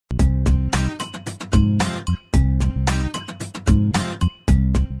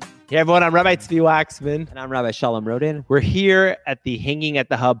Hey everyone, I'm Rabbi Tzvi Waxman. And I'm Rabbi Shalom Rodin. We're here at the Hanging at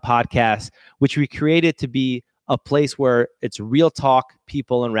the Hub podcast, which we created to be a place where it's real talk,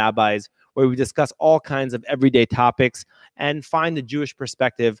 people and rabbis, where we discuss all kinds of everyday topics and find the Jewish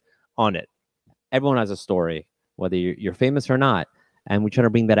perspective on it. Everyone has a story, whether you're famous or not, and we're trying to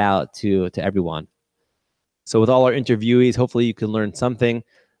bring that out to everyone. So with all our interviewees, hopefully you can learn something,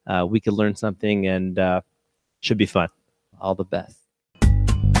 we can learn something, and should be fun. All the best.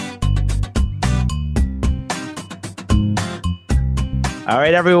 All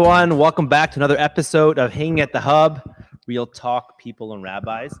right, everyone. Welcome back to another episode of Hanging at the Hub, real talk, people, and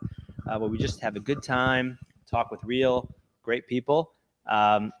rabbis, where we just have a good time, talk with real, great people,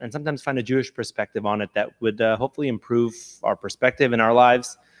 and sometimes find a Jewish perspective on it that would hopefully improve our perspective in our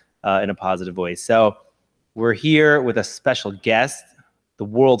lives in a positive way. So we're here with a special guest, the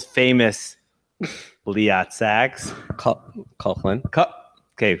world famous Liat Sachs. Kaufman.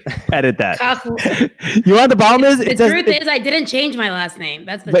 Okay, edit that. Kaufman. You want the bottom is? The truth is, I didn't change my last name.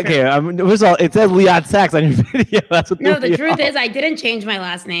 That's the truth. Okay, first of all, it says Liat Sachs on your video. That's what No, the truth is, I didn't change my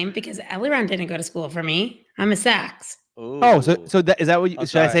last name because Eliran didn't go to school for me. I'm a Sachs. Oh, so is that what?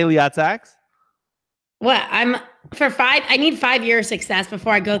 Should I say Liat Sachs? What? I need 5 years success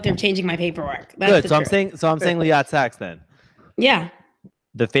before I go through changing my paperwork. That's Good. the So truth. I'm saying Liat Sachs then. Yeah.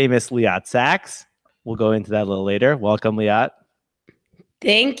 The famous Liat Sachs. We'll go into that a little later. Welcome, Liat.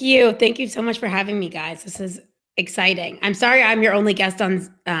 Thank you. Thank you so much for having me, guys. This is exciting. I'm sorry I'm your only guest on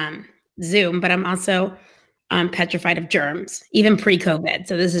Zoom, but I'm also petrified of germs, even pre-COVID.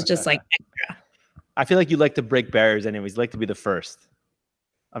 So this is just like extra. I feel like you like to break barriers anyways. You like to be the first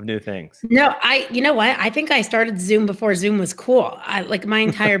of new things. No, you know what? I think I started Zoom before Zoom was cool. My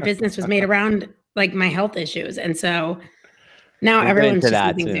entire business was made around like my health issues. And so now everyone's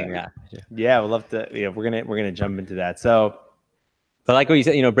just using Zoom. Yeah, we'd love to. Yeah, we're gonna jump into that. So, but like what you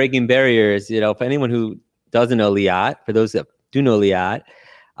said, breaking barriers. For anyone who doesn't know Liat, for those that do know Liat,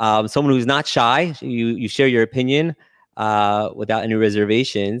 someone who's not shy, you share your opinion without any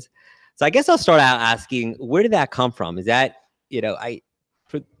reservations. So I guess I'll start out asking, where did that come from? Is that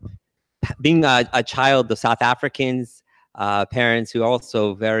being a child of South Africans, parents who are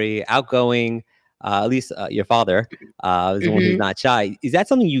also very outgoing. At least your father is the one who's not shy. Is that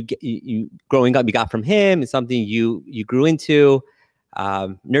something you growing up you got from him? Is something you grew into?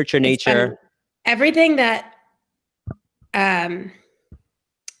 Nurture nature. Everything that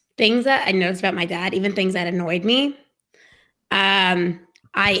things that I noticed about my dad, even things that annoyed me. I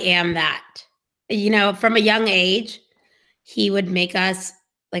am that. From a young age, he would make us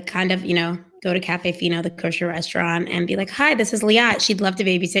go to Cafe Fino, the kosher restaurant, and be like, "Hi, this is Liat. She'd love to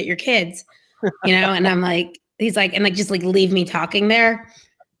babysit your kids." And I'm like, he's like, and just leave me talking there,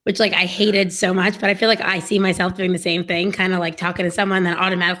 which I hated so much, but I feel like I see myself doing the same thing, kind of talking to someone, then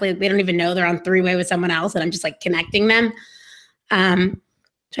automatically they don't even know they're on three-way with someone else. And I'm just connecting them.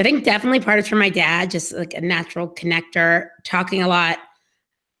 So I think definitely part is from my dad, just a natural connector, talking a lot.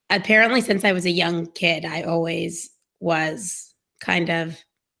 Apparently since I was a young kid, I always was kind of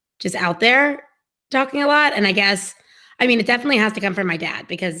just out there talking a lot. And it definitely has to come from my dad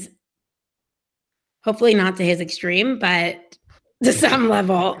because hopefully not to his extreme, but to some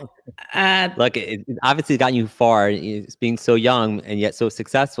level. Look, it obviously got you far. It's being so young and yet so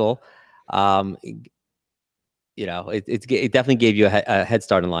successful. It definitely gave you a head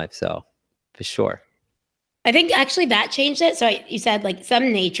start in life. So for sure. I think actually that changed it. So you said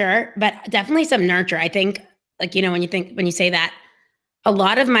some nature, but definitely some nurture. I think when you say that, a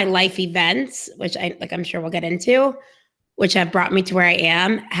lot of my life events, which I'm sure we'll get into, which have brought me to where I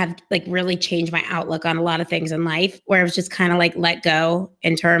am, have really changed my outlook on a lot of things in life, where it was just kind of let go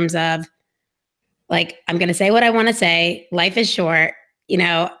in terms of I'm going to say what I want to say. Life is short,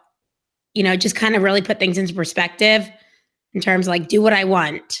 just kind of really put things into perspective in terms of do what I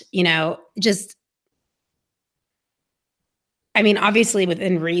want, obviously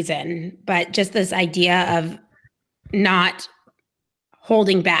within reason, but just this idea of not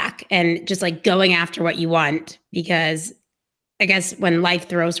holding back and just going after what you want, because I guess when life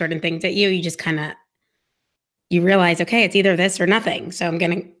throws certain things at you, you just you realize, okay, it's either this or nothing. So I'm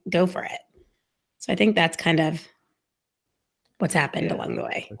going to go for it. So I think that's kind of what's happened along the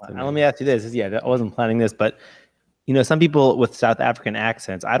way. Now, let me ask you this. I wasn't planning this, but some people with South African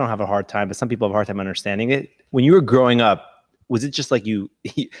accents, I don't have a hard time, but some people have a hard time understanding it. When you were growing up, was it just you,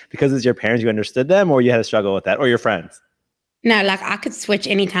 because it's your parents, you understood them, or you had a struggle with that, or your friends? No, I could switch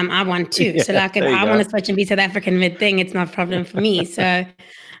anytime I want to. So if I want to switch and be South African mid-thing, it's not a problem for me. So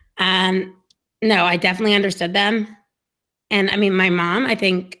no, I definitely understood them. And my mom, I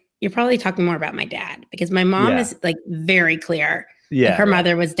think you're probably talking more about my dad, because my mom is very clear. Yeah. Like her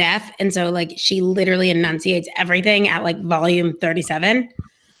mother was deaf. And so like she literally enunciates everything at like volume 37.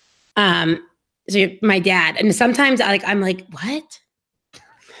 So my dad, and sometimes I'm like, what?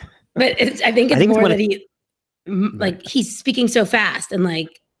 But I think it's more that he like he's speaking so fast and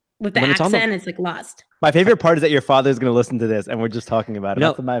like with the accent, it's like lost. My favorite part is that your father is going to listen to this, and we're just talking about it.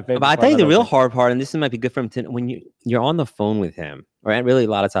 No, That's my favorite. But I tell you the real hard part, and this might be good for him to when you're on the phone with him, or really a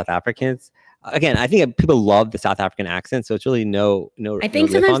lot of South Africans. Again, I think people love the South African accent, so it's really no. I think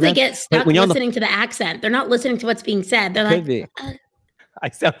sometimes they get stuck listening to the accent. They're not listening to what's being said. They're like, I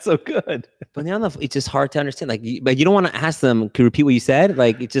sound so good. But now it's just hard to understand. Like, but you don't want to ask them, can you repeat what you said?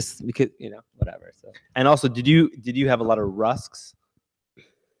 Like, it just because whatever. So. And also, did you have a lot of rusks?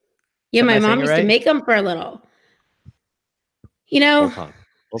 Yeah, my mom used to make them for a little. Yeah.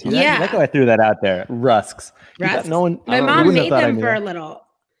 That's why I threw that out there. Rusks. My mom made them for a little.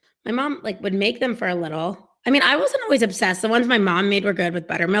 My mom would make them for a little. I mean, I wasn't always obsessed. The ones my mom made were good with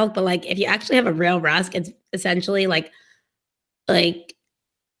buttermilk, but like if you actually have a real rusk, it's essentially like a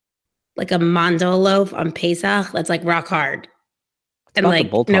mandel loaf on Pesach that's like rock hard and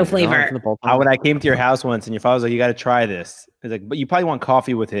like no flavor. When I came to your house once and your father was like, you got to try this. He's like, but you probably want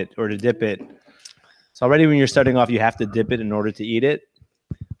coffee with it or to dip it. So already when you're starting off, you have to dip it in order to eat it.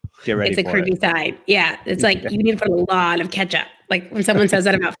 Get ready. It's a creepy side. Yeah. It's like you need to put a lot of ketchup. Like when someone says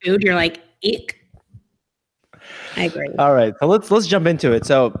that about food, you're like, eek. I agree. All right. So let's jump into it.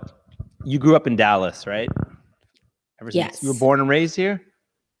 So you grew up in Dallas, right? Yes. You were born and raised here?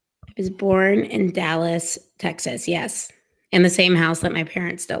 I was born in Dallas, Texas. Yes. In the same house that my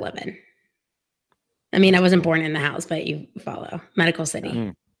parents still live in. I mean, I wasn't born in the house, but you follow. Medical City.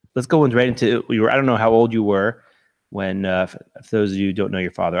 Mm-hmm. Let's go right into I don't know how old you were when, for those of you who don't know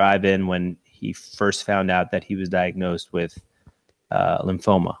your father, Ivan, when he first found out that he was diagnosed with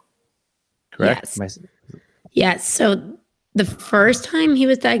lymphoma. Correct? Yes. Yes. So the first time he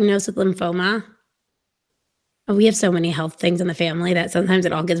was diagnosed with lymphoma, we have so many health things in the family that sometimes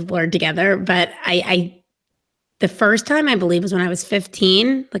it all gets blurred together. But the first time I believe was when I was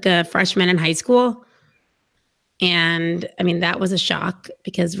 15, like a freshman in high school. And I mean, that was a shock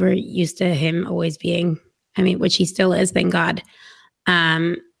because we're used to him always being, which he still is, thank God,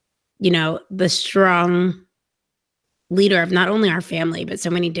 the strong leader of not only our family, but so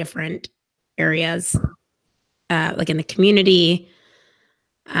many different areas, like in the community,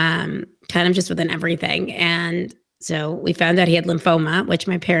 kind of just within everything. And so we found out he had lymphoma, which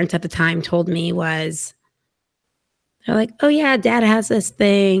my parents at the time told me they're like, oh yeah, dad has this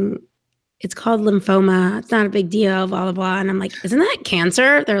thing. It's called lymphoma. It's not a big deal, blah, blah, blah. And I'm like, isn't that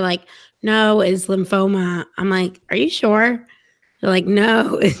cancer? They're like, no, it's lymphoma. I'm like, are you sure? They're like,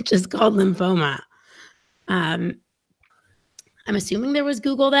 no, it's just called lymphoma. I'm assuming there was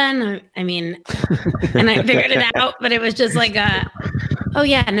Google then. And I figured it out, but it was just like, oh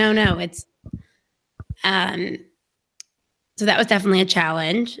yeah, no, it's, so that was definitely a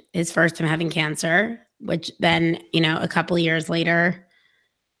challenge. His first time having cancer, which then, a couple of years later,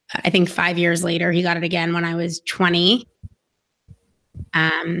 I think 5 years later, he got it again when I was 20.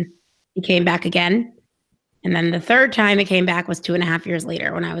 He came back again. And then the third time it came back was 2.5 years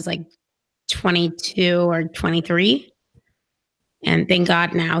later when I was like 22 or 23. And thank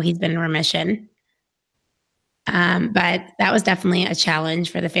God now he's been in remission. But that was definitely a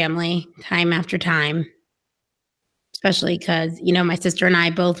challenge for the family time after time, especially because, my sister and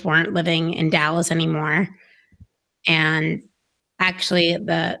I both weren't living in Dallas anymore. And actually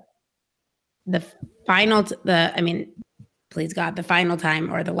the final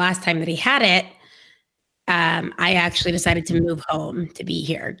time or the last time that he had it, I actually decided to move home to be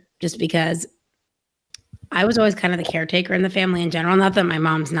here just because I was always kind of the caretaker in the family in general. Not that my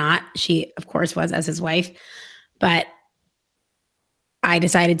mom's not. She, of course, was as his wife. But I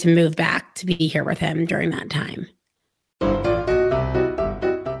decided to move back to be here with him during that time.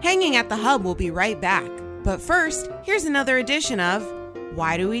 Hanging at the Hub will be right back. But first, here's another edition of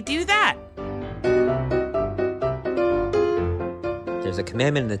Why Do We Do That? There's a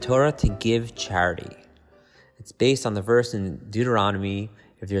commandment in the Torah to give charity. It's based on the verse in Deuteronomy,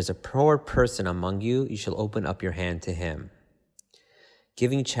 if there's a poor person among you, you shall open up your hand to him.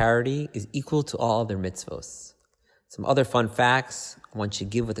 Giving charity is equal to all other mitzvos. Some other fun facts: one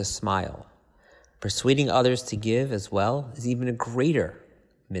should give with a smile. Persuading others to give as well is even a greater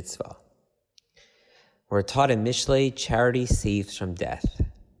mitzvah. We're taught in Mishlei, charity saves from death.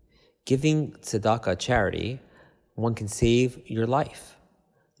 Giving tzedakah, charity, one can save your life.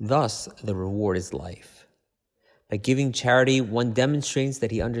 Thus, the reward is life. By giving charity, one demonstrates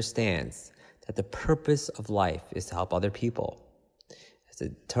that he understands that the purpose of life is to help other people. As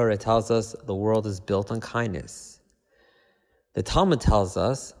the Torah tells us, the world is built on kindness. The Talmud tells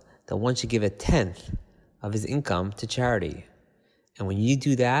us that one should give 1/10 of his income to charity. And when you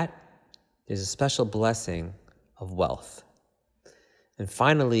do that, there's a special blessing of wealth. And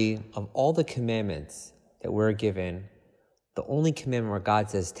finally, of all the commandments that we're given, the only commandment where God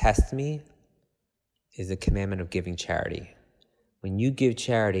says, test me, is the commandment of giving charity. When you give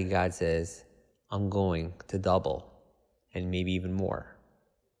charity, God says, I'm going to double and maybe even more.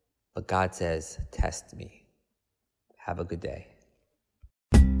 But God says, test me. Have a good day.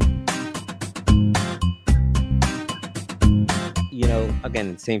 You know, again,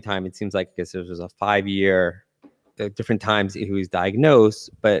 at the same time, it seems like I guess there was a 5-year, different times he was diagnosed,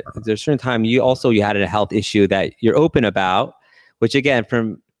 but there's a certain time you had a health issue that you're open about, which again,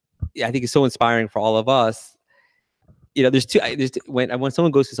 I think is so inspiring for all of us. You know, when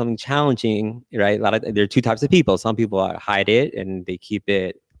someone goes through something challenging, right? There are two types of people. Some people hide it and they keep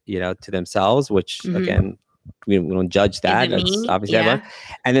it, to themselves, which again, we don't judge that. That's obviously everyone.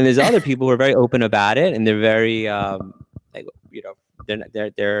 And then there's other people who are very open about it, and they're very,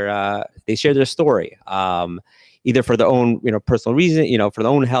 they share their story, either for their own, personal reason, for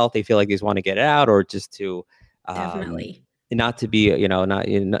their own health, they feel like they just want to get it out, or just to, definitely. Not to be,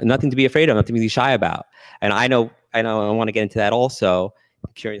 nothing to be afraid of, nothing to be shy about. And I know, I want to get into that also.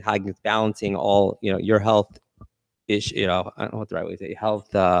 I'm curious how you're balancing all, your health issue, I don't know what the right way to say,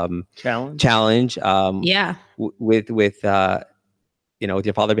 health challenge. With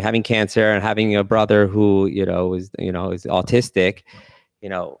your father having cancer and having a brother who, is autistic.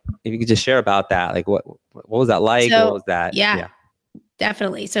 If you could just share about that, like what was that like? What was that? Yeah,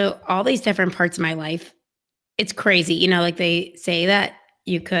 definitely. So all these different parts of my life, it's crazy. Like they say that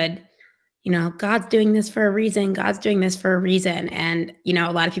you could, God's doing this for a reason. God's doing this for a reason. And,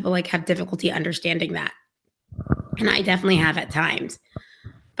 a lot of people have difficulty understanding that. And I definitely have at times.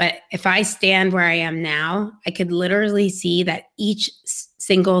 But if I stand where I am now, I could literally see that each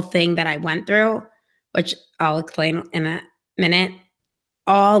single thing that I went through, which I'll explain in a minute,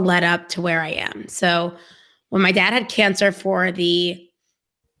 all led up to where I am. So when my dad had cancer for the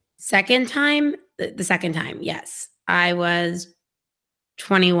second time, yes, I was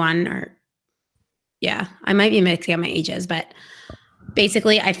 21 I might be mixing up my ages, but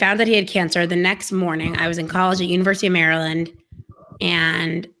basically I found that he had cancer. The next morning I was in college at University of Maryland,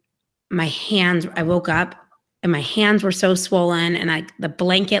 and I woke up and my hands were so swollen, and the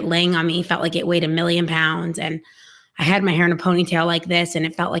blanket laying on me felt like it weighed 1,000,000 pounds. And I had my hair in a ponytail like this, and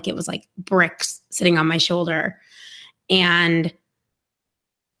it felt like it was like bricks sitting on my shoulder. And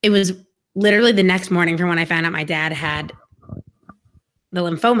it was literally the next morning from when I found out my dad had the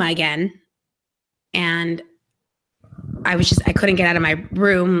lymphoma again. And I couldn't get out of my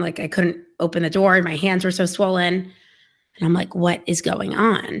room. Like I couldn't open the door. My hands were so swollen. And I'm like, what is going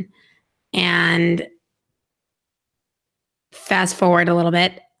on? And fast forward a little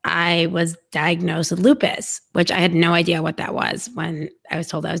bit, I was diagnosed with lupus, which I had no idea what that was when I was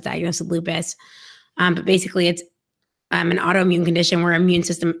told I was diagnosed with lupus. But basically it's an autoimmune condition where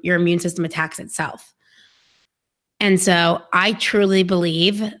your immune system attacks itself. And so I truly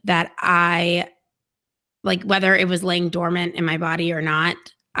believe that whether it was laying dormant in my body or not,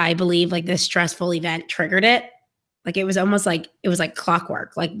 I believe this stressful event triggered it. It was almost like it was like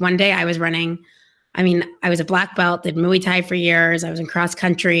clockwork. Like one day I was running. I was a black belt, did Muay Thai for years. I was in cross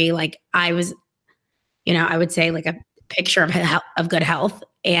country. I was, I would say a picture of good health.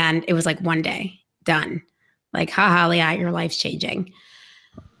 And it was one day done. Ha, Leah, your life's changing.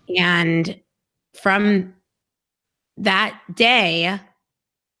 And from that day,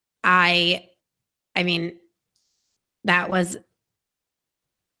 that was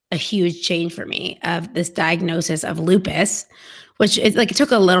a huge change for me, of this diagnosis of lupus, which is it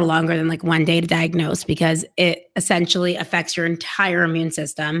took a little longer than one day to diagnose, because it essentially affects your entire immune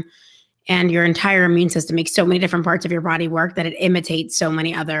system, and your entire immune system makes so many different parts of your body work that it imitates so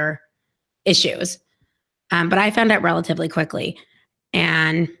many other issues. But I found out relatively quickly.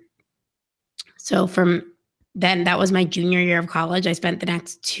 And so from then, that was my junior year of college. I spent the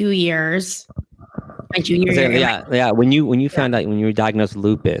next 2 years, my junior year. Yeah. When you found out, when you were diagnosed with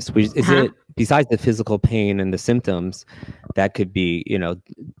lupus, is it, besides the physical pain and the symptoms that could be, don't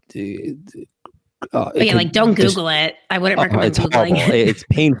Google it. I wouldn't recommend Googling it. It's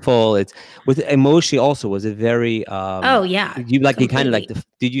painful. It's emotionally also. Was it very? Did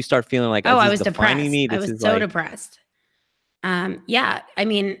you start feeling like, I was depressed. I was so depressed.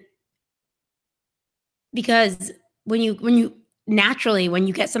 Because when you naturally, when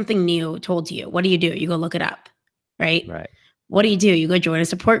you get something new told to you, what do? You go look it up, right? Right. What do? You go join a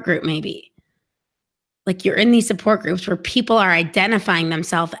support group, maybe. like you're in these support groups where people are identifying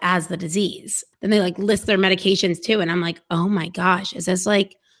themselves as the disease. Then they like list their medications too. And I'm like, oh my gosh, is this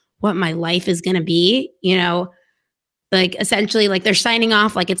like what my life is going to be? You know, like essentially like they're signing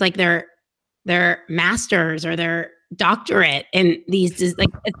off like it's like their masters or their doctorate and these like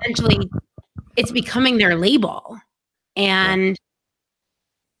essentially it's becoming their label. And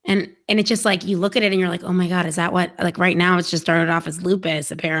it's just like you look at it and you're like, oh my God, is that what, like right now it's just started off as lupus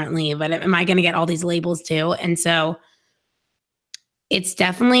apparently, but am I going to get all these labels too? And so it's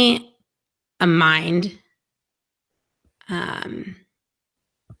definitely a mind,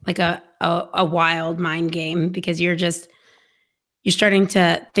 like a wild mind game, because you're starting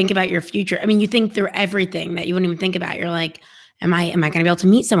to think about your future. I mean, you think through everything that you wouldn't even think about. You're like, am I going to be able to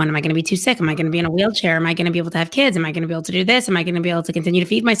meet someone? Am I going to be too sick? Am I going to be in a wheelchair? Am I going to be able to have kids? Am I going to be able to do this? Am I going to be able to continue to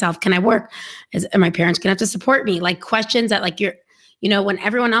feed myself? Can I work? Are my parents going to have to support me? Like questions that like you're, you know, when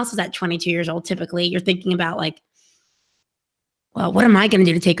everyone else is at 22 years old, typically you're thinking about like, well, what am I going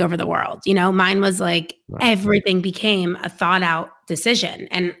to do to take over the world? You know, mine was like everything became a thought out decision.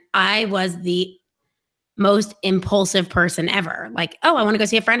 And I was the most impulsive person ever. Like, oh, I want to go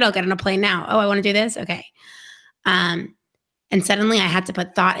see a friend. I'll get on a plane now. Oh, I want to do this. Okay. And suddenly I had to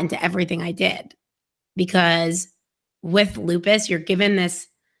put thought into everything I did, because with lupus, you're given this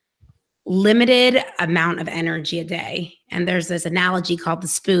limited amount of energy a day. And there's this analogy called the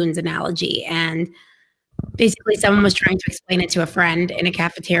spoons analogy. And basically someone was trying to explain it to a friend in a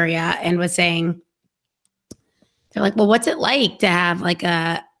cafeteria and was saying, they're like, well, what's it like to have like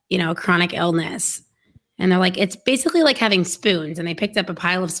a, you know, a chronic illness? And they're like, it's basically like having spoons. And they picked up a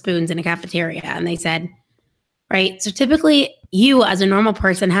pile of spoons in a cafeteria and they said, right, so typically you as a normal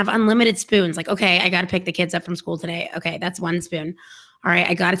person have unlimited spoons. Like, okay, I got to pick the kids up from school today. Okay, that's one spoon. All right,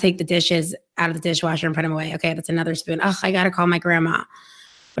 I got to take the dishes out of the dishwasher and put them away. Okay, that's another spoon. Oh, I got to call my grandma,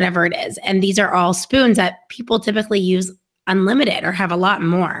 whatever it is. And these are all spoons that people typically use unlimited or have a lot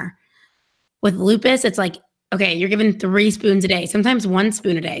more. With lupus, it's like, okay, you're given 3 spoons a day, sometimes 1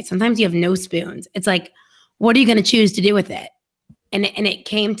 spoon a day. Sometimes you have no spoons. It's like, what are you going to choose to do with it? And it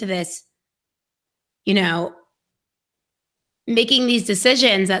came to this, you know, making these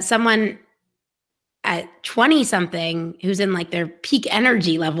decisions that someone at 20 something who's in like their peak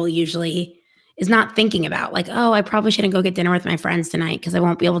energy level usually is not thinking about, like, oh, I probably shouldn't go get dinner with my friends tonight because I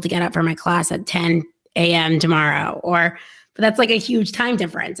won't be able to get up for my class at 10 a.m. tomorrow. But that's like a huge time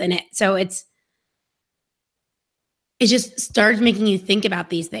difference in it. So it just starts making you think about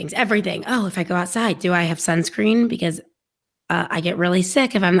these things, everything. Oh, if I go outside, do I have sunscreen? Because I get really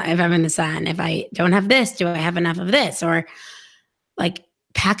sick if I'm in the sun. If I don't have this, do I have enough of this? Or like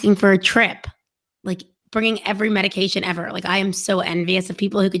packing for a trip, like bringing every medication ever. Like I am so envious of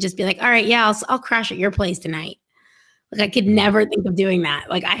people who could just be like, all right, yeah, I'll crash at your place tonight. Like I could never think of doing that.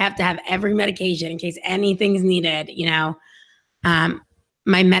 Like I have to have every medication in case anything's needed, you know,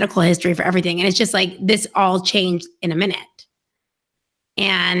 my medical history for everything. And it's just like, this all changed in a minute.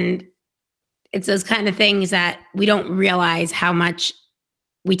 And it's those kind of things that we don't realize how much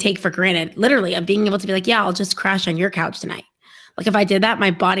we take for granted, literally, of being able to be like, yeah, I'll just crash on your couch tonight. Like if I did that,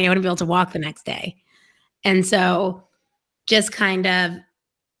 my body, I wouldn't be able to walk the next day. And so just kind of,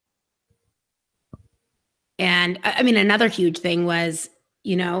 and I mean, another huge thing was,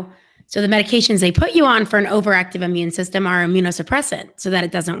 you know, so the medications they put you on for an overactive immune system are immunosuppressant so that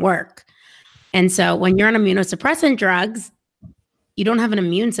it doesn't work. And so when you're on immunosuppressant drugs, you don't have an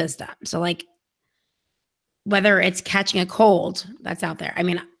immune system. So like, whether it's catching a cold that's out there. I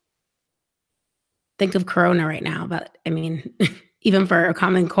mean, think of Corona right now, but I mean, even for a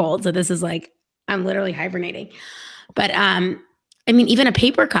common cold. So this is like, I'm literally hibernating. But I mean, even a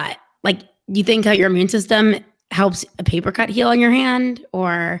paper cut, like you think how your immune system helps a paper cut heal on your hand,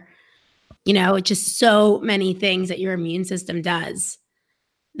 or, you know, it's just so many things that your immune system does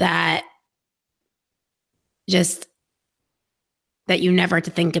that just, that you never had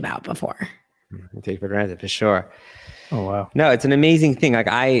to think about before. I take for granted, for sure. Oh, wow. No, it's an amazing thing. Like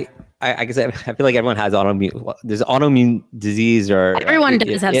I guess I feel like everyone has autoimmune. There's autoimmune disease, or everyone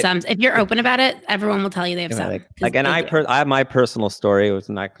does have some. If you're open about it, everyone will tell you they have some. And I have my personal story, which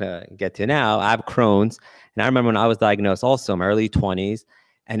I'm not gonna get to now. I have Crohn's, and I remember when I was diagnosed, also in my early 20s,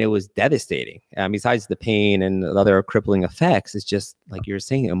 and it was devastating. Besides the pain and the other crippling effects, it's just like you're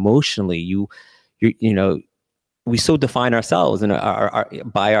saying, emotionally, you know. We so define ourselves and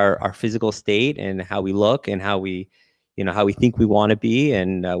by our physical state and how we look and how we think we want to be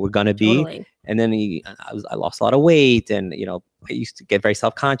and we're gonna be. Totally. And then I lost a lot of weight, and I used to get very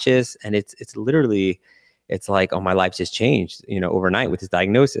self-conscious. And it's literally, it's like, oh, my life just changed, overnight with this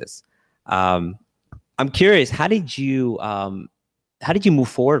diagnosis. I'm curious, how did you how did you move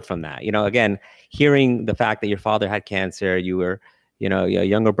forward from that? Again, hearing the fact that your father had cancer, you were, your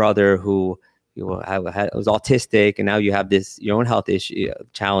younger brother who was autistic, and now you have your own health issue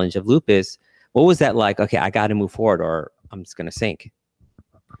challenge of lupus. What was that like? Okay, I got to move forward, or I'm just gonna sink.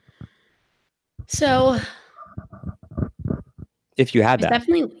 So, if you had that,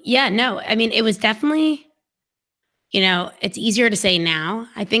 definitely, yeah, no. I mean, it was definitely, it's easier to say now.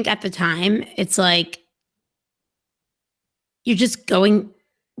 I think at the time, it's like you're just when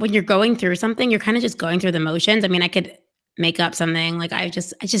you're going through something, you're kind of just going through the motions. I mean, I could make up something like I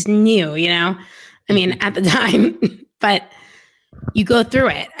just knew, I mean, at the time, but you go through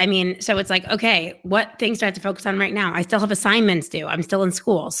it. I mean, so it's like, okay, what things do I have to focus on right now? I still have assignments due. I'm still in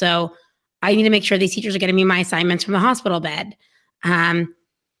school. So I need to make sure these teachers are getting me my assignments from the hospital bed.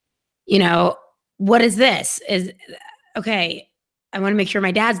 What is this? Okay, I want to make sure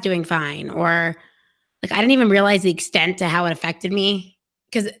my dad's doing fine. Or like, I didn't even realize the extent to how it affected me.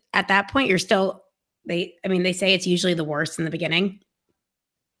 Because at that point, you're still, they say it's usually the worst in the beginning.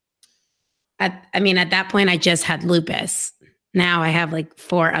 At that point, I just had lupus. Now I have like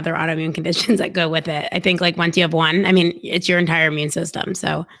 4 other autoimmune conditions that go with it. I think like once you have one, it's your entire immune system.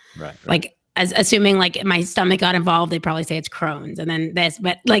 So like, assuming like my stomach got involved, they probably say it's Crohn's and then this,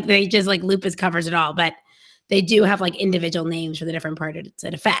 but like they just like lupus covers it all. But they do have like individual names for the different parts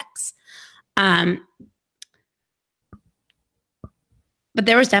it affects. But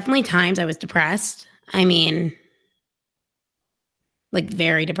there was definitely times I was depressed. Like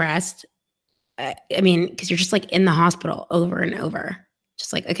very depressed. Because you're just like in the hospital over and over.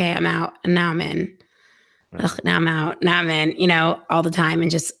 Just like, okay, I'm out and now I'm in. Ugh, now I'm out, now I'm in, all the time. And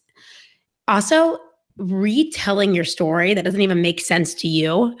just also retelling your story that doesn't even make sense to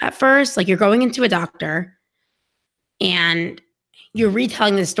you at first. Like you're going into a doctor and you're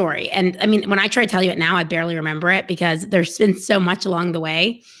retelling the story. And when I try to tell you it now, I barely remember it because there's been so much along the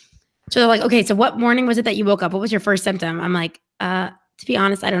way. So they're like, okay, so what morning was it that you woke up? What was your first symptom? I'm like, to be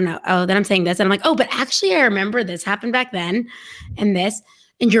honest, I don't know. Oh, then I'm saying this. And I'm like, oh, but actually I remember this happened back then and this.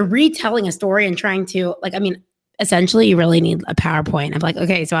 And you're retelling a story and trying to essentially you really need a PowerPoint. I'm like,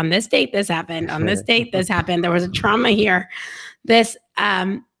 okay, so on this date, this happened. On this date, this happened. There was a trauma here. This,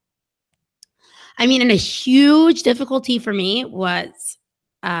 and a huge difficulty for me was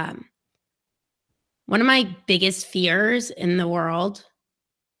one of my biggest fears in the world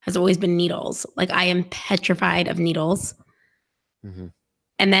has always been needles. Like I am petrified of needles. Mm-hmm.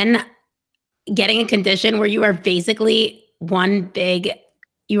 And then getting a condition where you are basically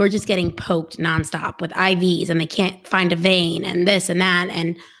you are just getting poked nonstop with IVs and they can't find a vein and this and that.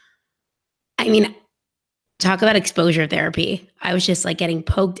 And talk about exposure therapy. I was just like getting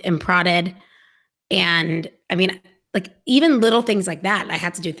poked and prodded. And like even little things like that, I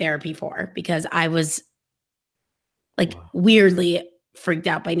had to do therapy for because I was like weirdly freaked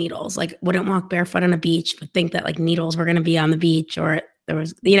out by needles. Like wouldn't walk barefoot on a beach, would think that like needles were going to be on the beach or there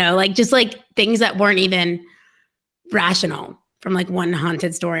was, like just like things that weren't even rational from like one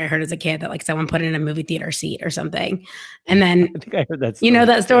haunted story I heard as a kid that like someone put in a movie theater seat or something. And then I think I heard that story.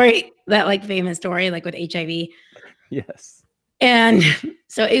 That story, that like famous story, like with HIV. Yes. And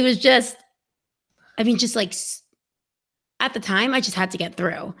so it was just, just like at the time I just had to get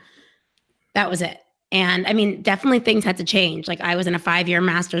through. That was it. And definitely things had to change. Like I was in a 5-year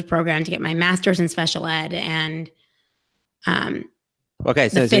master's program to get my master's in special ed. And okay,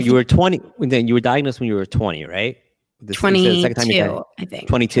 so you were 20. Then you were diagnosed when you were 20, right? 22, I think.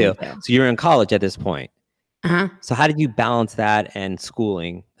 22. So you're in college at this point. Uh-huh. So how did you balance that and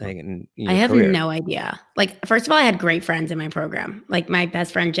schooling? I have no idea. Like, first of all, I had great friends in my program. Like my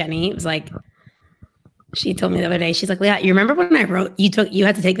best friend, Jenny, was like, she told me the other day, she's like, Leah, you remember when you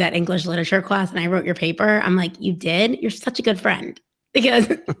had to take that English literature class and I wrote your paper? I'm like, you did? You're such a good friend. Because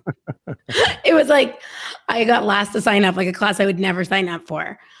it was like, I got last to sign up, like a class I would never sign up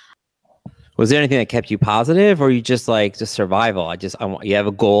for. Was there anything that kept you positive, or you just survival? You have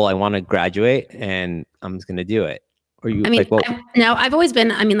a goal. I want to graduate, and I'm just going to do it. Or you? No, I've always been.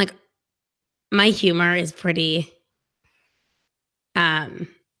 Like my humor is pretty. I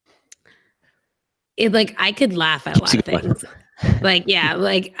could laugh at a lot of things. Like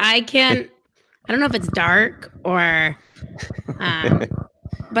I can't. I don't know if it's dark or,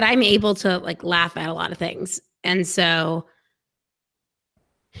 but I'm able to laugh at a lot of things, and so.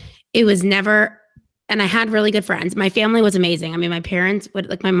 It was never, and I had really good friends. My family was amazing. My parents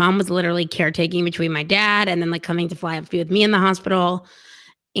would, my mom was literally caretaking between my dad and then coming to fly up to be with me in the hospital.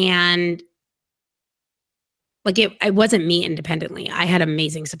 And it wasn't me independently. I had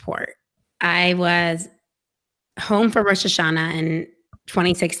amazing support. I was home for Rosh Hashanah in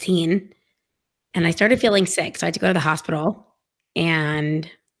 2016 and I started feeling sick. So I had to go to the hospital and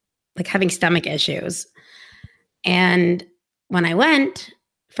like having stomach issues. And when I went,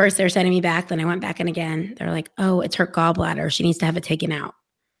 first they're sending me back, then I went back in again. They're like, oh, it's her gallbladder. She needs to have it taken out.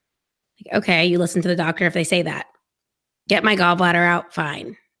 Like, okay, you listen to the doctor if they say that. Get my gallbladder out,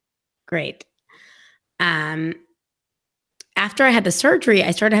 fine. Great. After I had the surgery,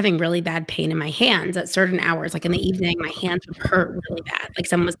 I started having really bad pain in my hands at certain hours. Like in the evening, my hands would hurt really bad. Like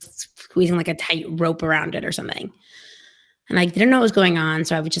someone was squeezing like a tight rope around it or something. And I didn't know what was going on.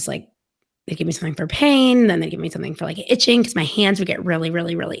 So I would just like, they'd give me something for pain. Then they'd give me something for like itching because my hands would get really,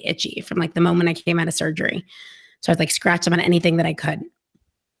 really, really itchy from like the moment I came out of surgery. So I'd like scratch them on anything that I could.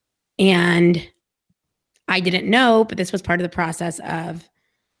 And I didn't know, but this was part of the process of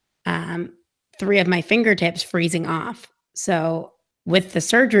 3 of my fingertips freezing off. So with the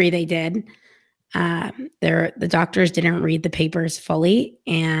surgery they did, the doctors didn't read the papers fully,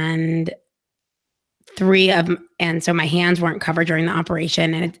 and 3 of them, and so my hands weren't covered during the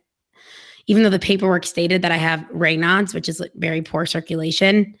operation. And even though the paperwork stated that I have Raynaud's, which is like very poor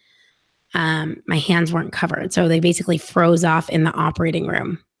circulation, my hands weren't covered. So they basically froze off in the operating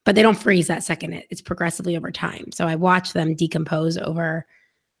room, but they don't freeze that second. It's progressively over time. So I watched them decompose over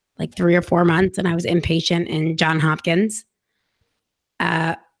like 3 or 4 months, and I was inpatient in Johns Hopkins,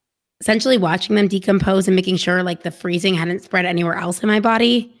 essentially watching them decompose and making sure like the freezing hadn't spread anywhere else in my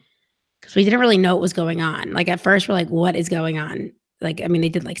body, because we didn't really know what was going on. Like at first we're like, what is going on? Like, I mean, they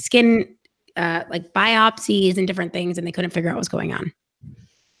did like skin, like biopsies and different things, and they couldn't figure out what was going on.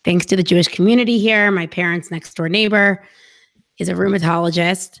 Thanks to the Jewish community here, my parents' next door neighbor is a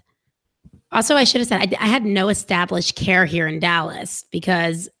rheumatologist. Also, I should have said I had no established care here in Dallas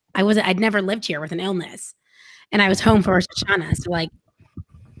because I'd never lived here with an illness, and I was home for Rosh Hashanah. So like,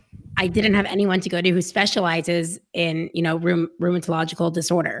 I didn't have anyone to go to who specializes in, rheumatological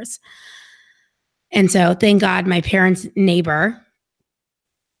disorders. And so thank God my parents' neighbor,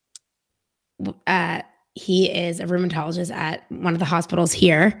 he is a rheumatologist at one of the hospitals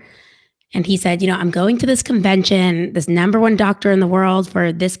here. And he said, I'm going to this convention, this #1 doctor in the world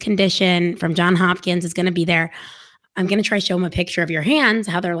for this condition from Johns Hopkins is going to be there. I'm going to try to show him a picture of your hands,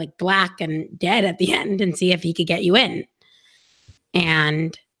 how they're like black and dead at the end, and see if he could get you in.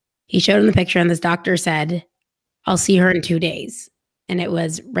 And he showed him the picture, and this doctor said, I'll see her in 2 days. And it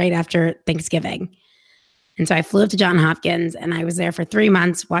was right after Thanksgiving. And so I flew up to Johns Hopkins, and I was there for 3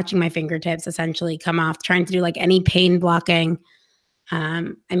 months watching my fingertips essentially come off, trying to do like any pain blocking.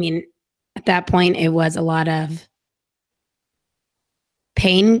 I mean, at that point, it was a lot of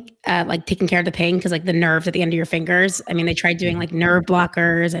pain, like taking care of the pain, because like the nerves at the end of your fingers. I mean, they tried doing like nerve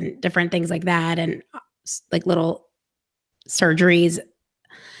blockers and different things like that, and like little surgeries,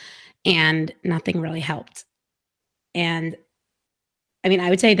 and nothing really helped. And I mean,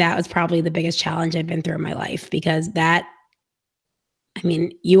 I would say that was probably the biggest challenge I've been through in my life, because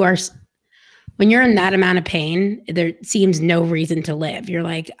when you're in that amount of pain, there seems no reason to live. You're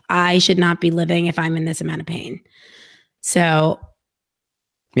like, I should not be living if I'm in this amount of pain. So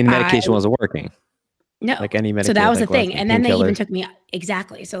medication wasn't working. No. Like any medication. So that was the thing. And then they even took me,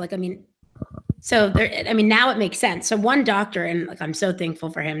 exactly. So like, now it makes sense. So one doctor, and like, I'm so thankful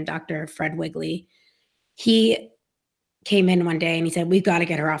for him, Dr. Fred Wigley, he came in one day and he said, we've got to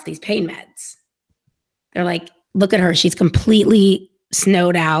get her off these pain meds. They're like, look at her. She's completely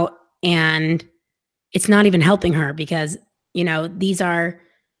snowed out, and it's not even helping her because, these are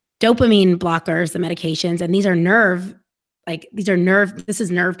dopamine blockers, the medications, and this is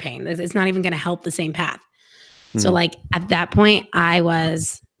nerve pain. It's not even going to help the same path. So like at that point I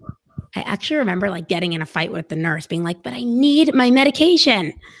actually remember like getting in a fight with the nurse being like, but I need my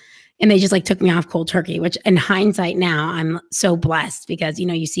medication. And they just like took me off cold turkey, which in hindsight now I'm so blessed because,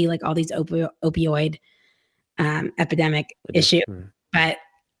 you see like all these opioid epidemic issue. But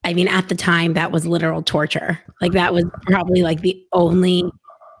I mean, at the time that was literal torture. Like that was probably like the only,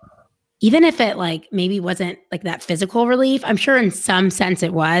 even if it like maybe wasn't like that physical relief, I'm sure in some sense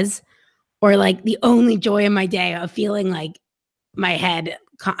it was, or like the only joy in my day of feeling like my head,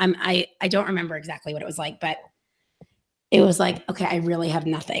 I don't remember exactly what it was like, but it was like, okay, I really have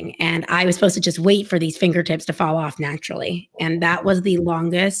nothing. And I was supposed to just wait for these fingertips to fall off naturally. And that was the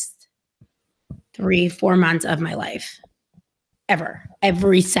longest 3-4 months of my life ever.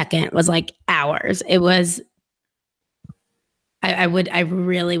 Every second was like hours. It was, I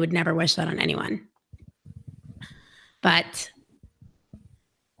really would never wish that on anyone. But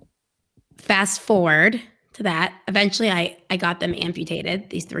fast forward to that, eventually I got them amputated,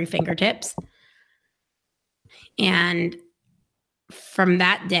 these 3 fingertips. And from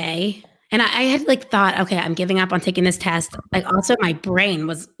that day, and I had like thought, okay, I'm giving up on taking this test. Like also my brain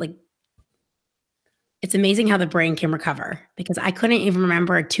was like it's amazing how the brain can recover, because I couldn't even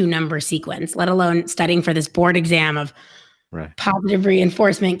remember a 2-number sequence, let alone studying for this board exam of positive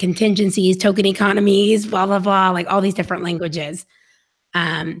reinforcement, contingencies, token economies, blah, blah, blah, like all these different languages.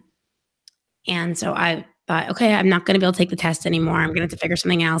 And so I thought, okay, I'm not going to be able to take the test anymore. I'm going to have to figure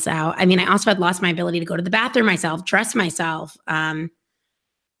something else out. I mean, I also had lost my ability to go to the bathroom myself, dress myself,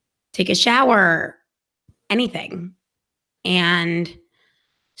 take a shower, anything. And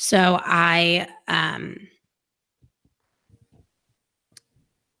so I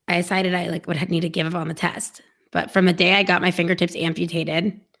decided I would need to give up on the test. But from the day I got my fingertips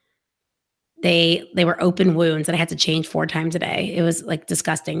amputated, they were open wounds that I had to change 4 times a day. It was like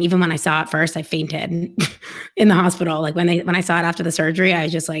disgusting. Even when I saw it first, I fainted in the hospital. Like when I saw it after the surgery, I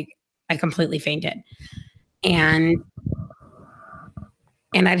was just like, I completely fainted. And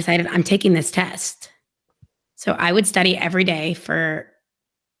I decided I'm taking this test. So I would study every day for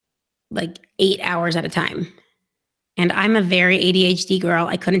like 8 hours at a time. And I'm a very ADHD girl.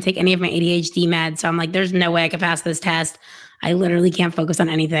 I couldn't take any of my ADHD meds. So I'm like, there's no way I could pass this test. I literally can't focus on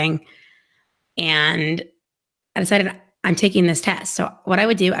anything. And I decided I'm taking this test. So what I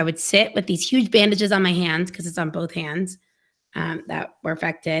would do, I would sit with these huge bandages on my hands, because it's on both hands that were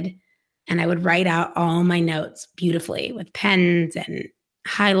affected. And I would write out all my notes beautifully with pens and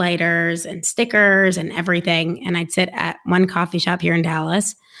highlighters and stickers and everything. And I'd sit at one coffee shop here in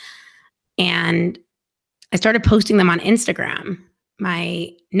Dallas, and I started posting them on Instagram, my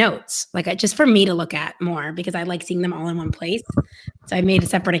notes, just for me to look at more, because I like seeing them all in one place. So I made a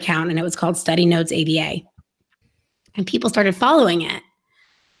separate account, and it was called Study Notes ABA. And people started following it.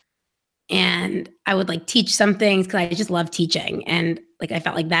 And I would teach some things, because I just love teaching. And I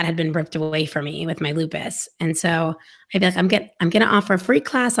felt like that had been ripped away from me with my lupus. And so I'd be like, I'm going to offer a free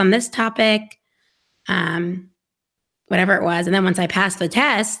class on this topic, whatever it was. And then once I passed the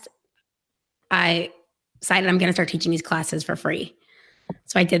test, I decided I'm going to start teaching these classes for free.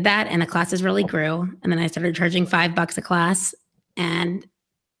 So I did that, and the classes really grew. And then I started charging $5 a class. And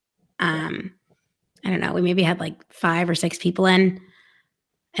I don't know, we maybe had 5 or 6 people in.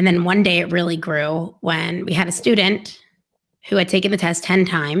 And then one day it really grew when we had a student who had taken the test 10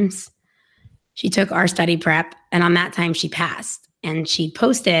 times. She took our study prep, and on that time she passed. And she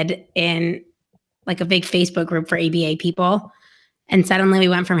posted in a big Facebook group for ABA people. And suddenly we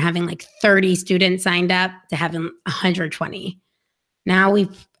went from having 30 students signed up to having 120. Now we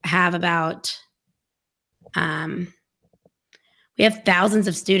have about, we have thousands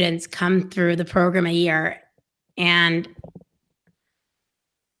of students come through the program a year. And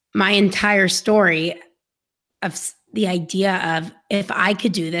my entire story of the idea of, if I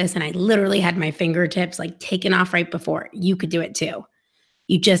could do this, and I literally had my fingertips taken off right before, you could do it too.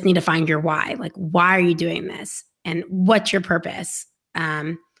 You just need to find your why. Why are you doing this? And what's your purpose?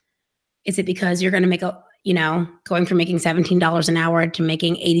 Is it because you're going to make going from making $17 an hour to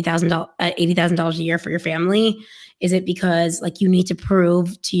making $80,000 a year for your family? Is it because you need to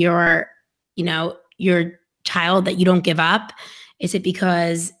prove to your child that you don't give up? Is it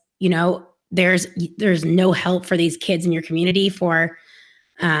because, there's no help for these kids in your community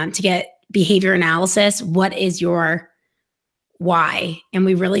to get behavior analysis? What is your why? And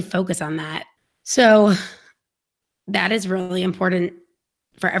we really focus on that. So that is really important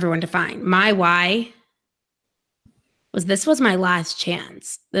for everyone to find. My why was, this was my last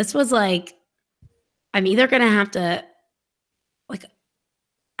chance. This was I'm either going to have to,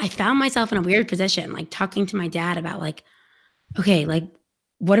 I found myself in a weird position, talking to my dad about okay,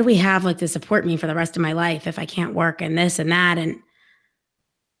 what do we have to support me for the rest of my life if I can't work and this and that? And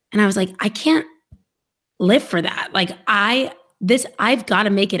I was I can't live for that. I've got to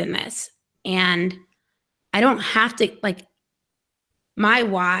make it in this. And I don't have to, my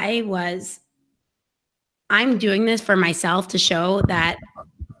why was, I'm doing this for myself to show that,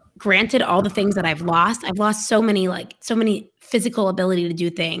 granted all the things that I've lost so many physical ability to do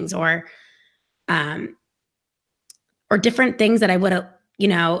things, or different things that I would have,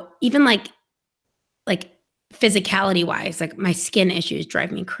 even physicality wise, my skin issues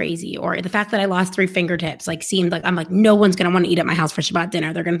drive me crazy, or the fact that I lost 3 fingertips, seemed I'm no one's going to want to eat at my house for Shabbat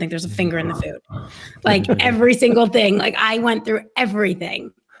dinner. They're going to think there's a finger in the food. Every single thing, I went through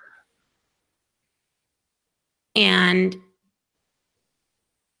everything. And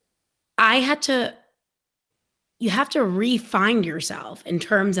you have to re-find yourself in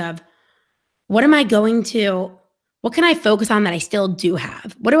terms of, what can I focus on that I still do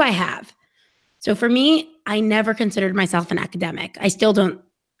have? What do I have? So for me, I never considered myself an academic. I'm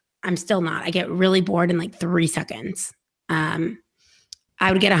still not. I get really bored in 3 seconds.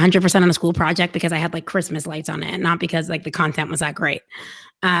 I would get 100% on the school project because I had like Christmas lights on it, not because like the content was that great.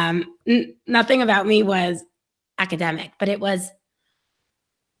 Nothing about me was academic, but it was,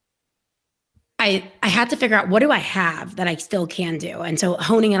 I had to figure out, what do I have that I still can do? And so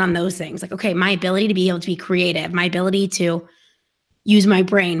honing in on those things, like, okay, my ability to be able to be creative, my ability to use my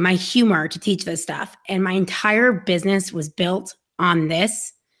brain, my humor to teach this stuff. And my entire business was built on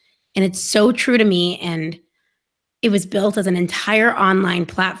this. And it's so true to me. And it was built as an entire online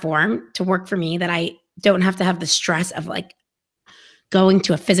platform to work for me, that I don't have to have the stress of like going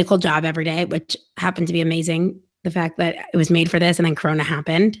to a physical job every day, which happened to be amazing. The fact that it was made for this and then Corona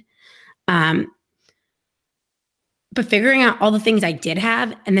happened. But figuring out all the things I did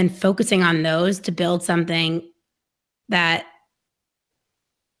have and then focusing on those to build something that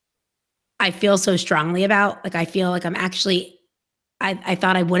I feel so strongly about. Like, I feel like I'm actually, I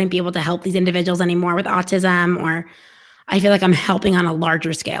thought I wouldn't be able to help these individuals anymore with autism, or I feel like I'm helping on a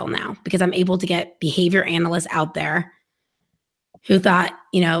larger scale now because I'm able to get behavior analysts out there who thought,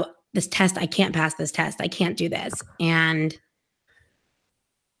 you know, this test, I can't pass this test. I can't do this. And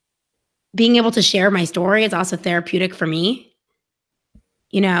being able to share my story is also therapeutic for me,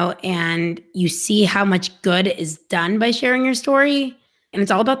 you know, and you see how much good is done by sharing your story. And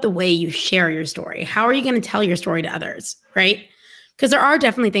it's all about the way you share your story. How are you going to tell your story to others, right? Because there are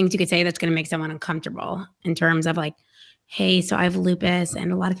definitely things you could say that's going to make someone uncomfortable in terms of like, hey, so I have lupus,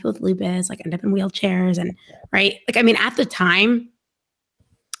 and a lot of people with lupus like end up in wheelchairs, and right. Like, I mean, at the time,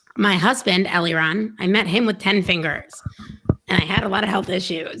 my husband, Eliran, I met him with 10 fingers and I had a lot of health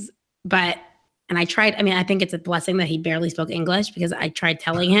issues, and I tried, I mean, I think it's a blessing that he barely spoke English, because I tried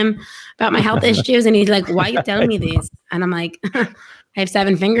telling him about my health issues and he's like, why are you telling me these? And I'm like, I have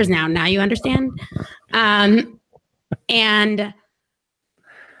 7 fingers now. Now you understand?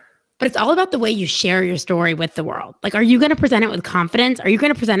 But it's all about the way you share your story with the world. Like, are you going to present it with confidence? Are you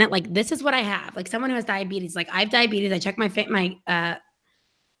going to present it like, this is what I have? Like, someone who has diabetes, like, I have diabetes. I check my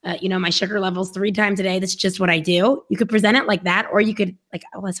my sugar levels 3 times a day. That's just what I do. You could present it like that, or you could like,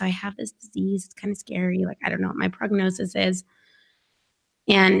 oh, so I have this disease. It's kind of scary. Like, I don't know what my prognosis is.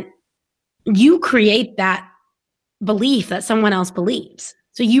 And you create that belief that someone else believes.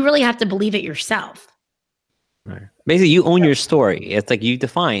 So you really have to believe it yourself. Right. Basically, you own your story. It's like you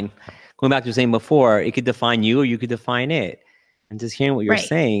define, going back to what you were saying before, it could define you or you could define it. And just hearing what you're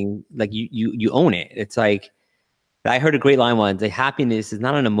saying, like you own it. It's like, I heard a great line once, like, happiness is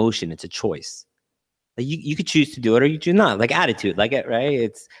not an emotion, it's a choice. Like, you could choose to do it or you do not, like attitude, like it, right?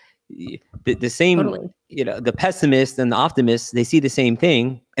 It's the same, totally. You know, the pessimist and the optimist, they see the same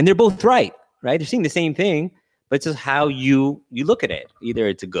thing and they're both right? They're seeing the same thing, but it's just how you look at it. Either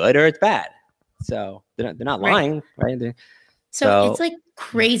it's good or it's bad. So they're not lying, right? So it's like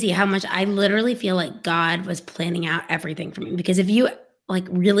crazy how much I literally feel like God was planning out everything for me. Because if you like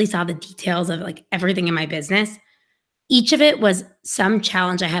really saw the details of like everything in my business, each of it was some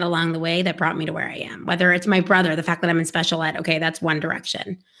challenge I had along the way that brought me to where I am. Whether it's my brother, the fact that I'm in special ed, okay, that's one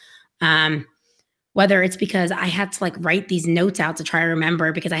direction. Whether it's because I had to like write these notes out to try to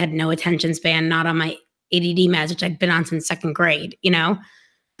remember because I had no attention span, not on my ADD meds, which I'd been on since 2nd grade, you know?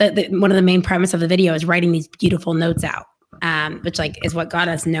 One of the main premise of the video is writing these beautiful notes out, which like is what got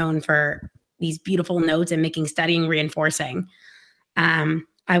us known for these beautiful notes and making studying reinforcing.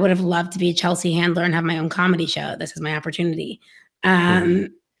 I would have loved to be Chelsea Handler and have my own comedy show. This is my opportunity.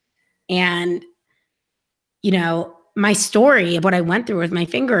 And, you know, my story of what I went through with my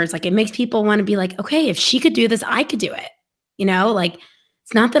fingers, like it makes people want to be like, okay, if she could do this, I could do it. You know, like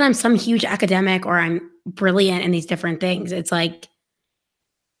it's not that I'm some huge academic or I'm brilliant in these different things. It's like,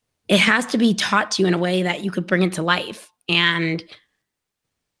 it has to be taught to you in a way that you could bring it to life. And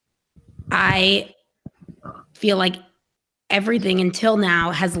I feel like everything until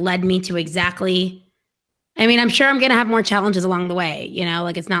now has led me to exactly, I mean, I'm sure I'm going to have more challenges along the way, you know,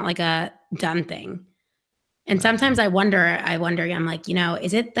 like it's not like a done thing. And sometimes I wonder, I'm like, you know,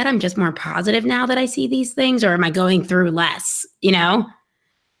 is it that I'm just more positive now that I see these things, or am I going through less, you know?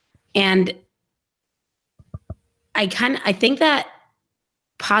 And I think that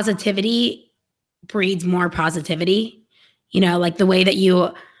positivity breeds more positivity, you know, like the way that you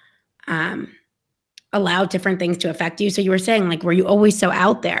allow different things to affect you. So you were saying, like, were you always so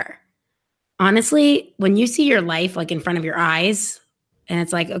out there? Honestly, when you see your life like in front of your eyes and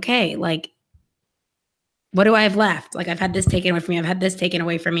it's like, okay, like, what do I have left? Like, I've had this taken away from me. I've had this taken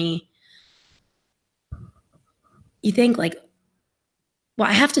away from me. You think like, well,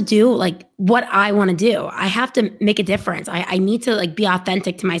 I have to do like what I want to do. I have to make a difference. I need to like be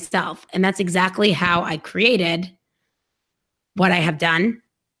authentic to myself. And that's exactly how I created what I have done.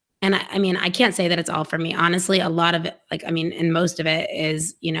 And I mean, I can't say that it's all for me. Honestly, a lot of it, like, I mean, and most of it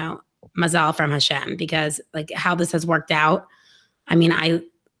is, you know, mazal from Hashem, because like how this has worked out. I mean,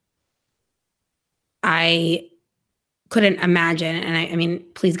 I couldn't imagine. And I mean,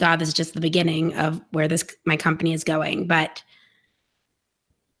 please God, this is just the beginning of where my company is going. But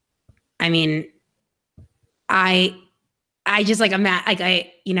I mean, I just like,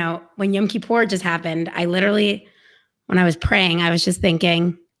 you know, when Yom Kippur just happened, I literally, when I was praying, I was just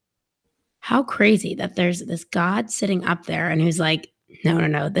thinking, how crazy that there's this God sitting up there and who's like,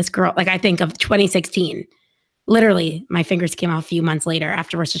 no, this girl, like I think of 2016, literally my fingers came off a few months later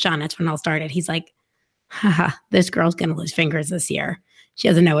after Rosh Hashanah. That's when it all started. He's like, haha, this girl's going to lose fingers this year. She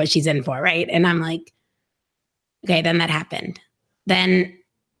doesn't know what she's in for, right? And I'm like, okay, then that happened. Then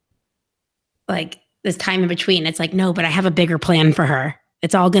like this time in between, it's like, no, but I have a bigger plan for her.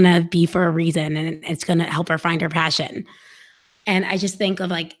 It's all going to be for a reason, and it's going to help her find her passion. And I just think of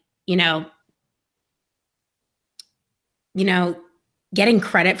like, you know, getting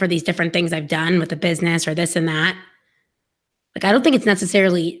credit for these different things I've done with the business or this and that. Like, I don't think it's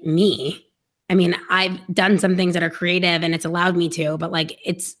necessarily me. I mean, I've done some things that are creative and it's allowed me to, but like,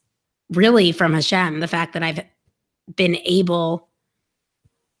 it's really from Hashem, the fact that I've been able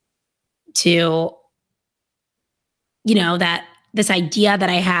to, you know, that this idea that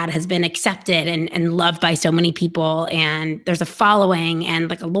I had has been accepted and loved by so many people. And there's a following and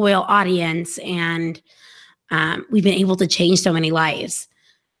like a loyal audience. And we've been able to change so many lives.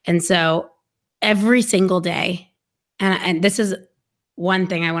 And so every single day, and this is one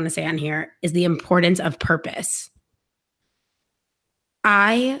thing I want to say on here, is the importance of purpose.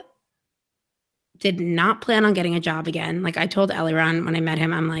 I did not plan on getting a job again. Like I told Eliran when I met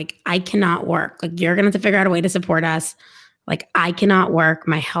him, I'm like, I cannot work. Like, you're going to have to figure out a way to support us. Like, I cannot work.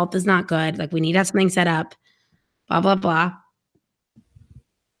 My health is not good. Like, we need to have something set up, blah, blah, blah.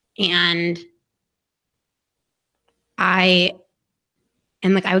 And I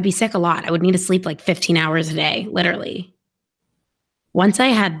would be sick a lot. I would need to sleep like 15 hours a day, literally. Once I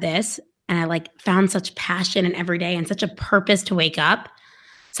had this and I like found such passion in every day and such a purpose to wake up,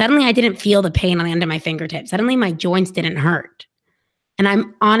 suddenly I didn't feel the pain on the end of my fingertips. Suddenly my joints didn't hurt. And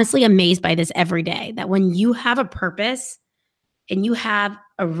I'm honestly amazed by this every day, that when you have a purpose and you have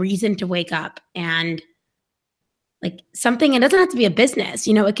a reason to wake up and like something, it doesn't have to be a business,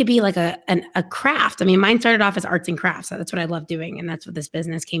 you know, it could be like a craft. I mean, mine started off as arts and crafts. So that's what I love doing. And that's what this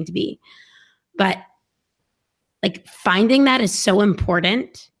business came to be. But like finding that is so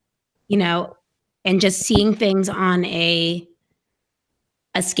important, you know, and just seeing things on a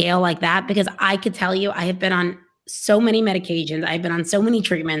scale like that, because I could tell you, I have been on so many medications. I've been on so many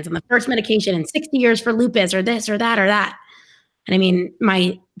treatments. I'm the first medication in 60 years for lupus or this or that or that. And I mean,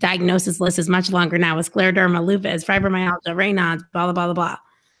 my diagnosis list is much longer now with scleroderma, lupus, fibromyalgia, Raynaud's, blah, blah, blah, blah, blah.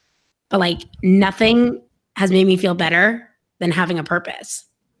 But like nothing has made me feel better than having a purpose.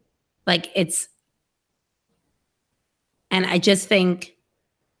 Like and I just think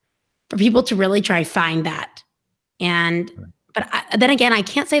for people to really try find that. But then again, I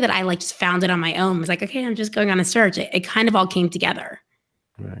can't say that I like just found it on my own. It was like, okay, I'm just going on a search. It kind of all came together.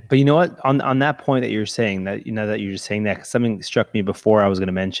 Right. But you know what? On that point that you're saying, that you know that you're just saying that, 'cause something struck me before I was going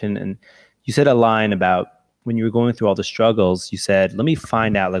to mention, and you said a line about when you were going through all the struggles. You said, "Let me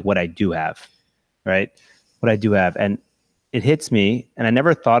find out like what I do have, right? What I do have," and it hits me. And I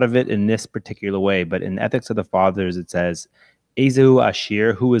never thought of it in this particular way, but in Ethics of the Fathers, it says, "Ezehu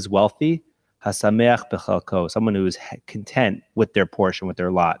Ashir, who is wealthy, hasameach bechalko," someone who is content with their portion, with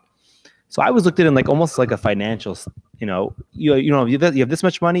their lot. So I was looked at it like almost like a financial, you have this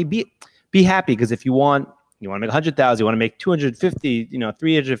much money, be happy, because if you want to make 100,000, you want to make 250,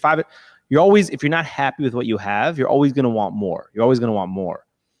 305, you're always, if you're not happy with what you have, you're always going to want more. You're always going to want more.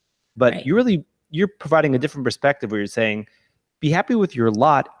 But right. You're providing a different perspective where you're saying, be happy with your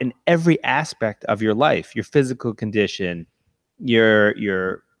lot in every aspect of your life, your physical condition, your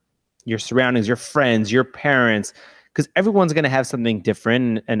surroundings, your friends, your parents, because everyone's going to have something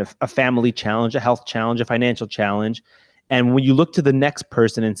different, and a family challenge, a health challenge, a financial challenge. And when you look to the next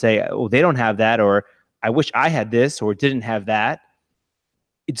person and say, oh, they don't have that, or I wish I had this, or didn't have that,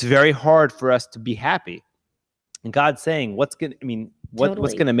 it's very hard for us to be happy. And God's saying, what's going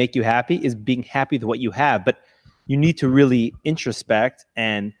to make you happy is being happy with what you have. But you need to really introspect,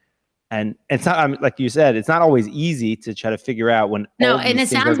 and it's not, like you said, it's not always easy to try to figure out when. No, and it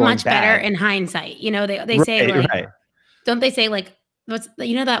sounds much better in hindsight. You know, they say like, right. Don't they say like,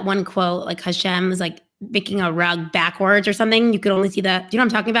 that one quote, like Hashem was like making a rug backwards or something? You could only see that. Do you know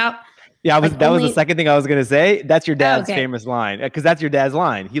what I'm talking about? Yeah, Like that was only- the second thing I was gonna say. That's your dad's okay. famous line, because that's your dad's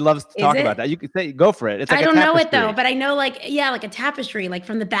line. He loves to talk it? about that. You could say, go for it. It's like I don't know it though, tapestry. but I know like like a tapestry. Like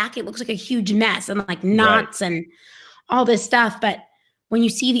from the back, it looks like a huge mess and like knots and all this stuff. But when you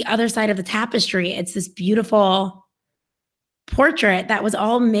see the other side of the tapestry, it's this beautiful portrait that was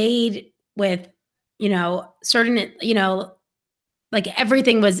all made with, certain, like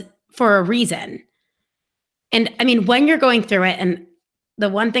everything was for a reason. And I mean, when you're going through it, and the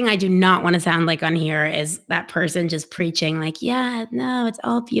one thing I do not want to sound like on here is that person just preaching like, yeah, no, it's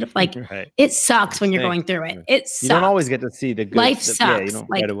all beautiful. Like it sucks when you're going through it. It sucks. You don't always get to see the good. Life sucks.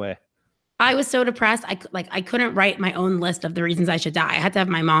 Right away. I was so depressed. I couldn't write my own list of the reasons I should die. I had to have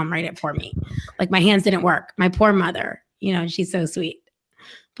my mom write it for me. Like my hands didn't work. My poor mother, she's so sweet.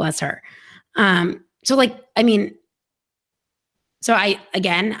 Bless her. So I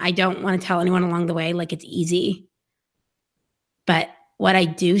don't want to tell anyone along the way, like it's easy, but what I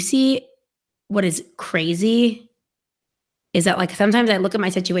do see, what is crazy is that like sometimes I look at my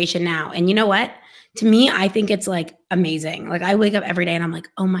situation now and you know what? To me, I think it's like amazing. Like I wake up every day and I'm like,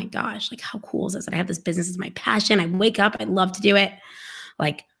 oh my gosh, like how cool is this? That I have this business as my passion. I wake up, I love to do it.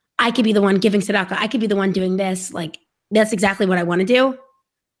 Like I could be the one giving tzedakah. I could be the one doing this. Like that's exactly what I want to do.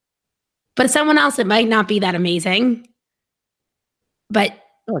 But someone else, it might not be that amazing. But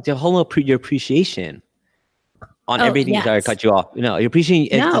it's a whole your appreciation on everything. Yes. Sorry, I cut you off. You're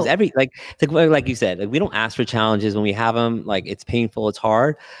appreciating No. like you said, like we don't ask for challenges when we have them. Like it's painful, it's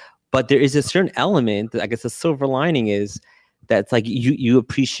hard, but there is a certain element that I guess the silver lining is that's like you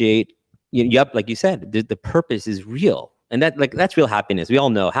appreciate. Like you said, the purpose is real, and that's real happiness. We all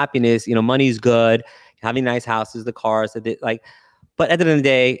know happiness. Money's good, having nice houses, the cars, but at the end of the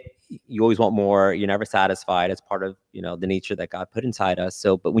day, you always want more. You're never satisfied. It's part of, the nature that God put inside us.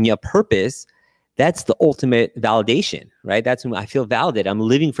 So, but when you have purpose, that's the ultimate validation, right? That's when I feel validated. I'm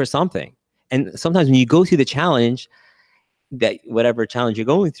living for something. And sometimes when you go through the challenge, that whatever challenge you're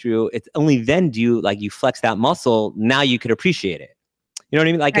going through, it's only then do you flex that muscle. Now you could appreciate it. You know what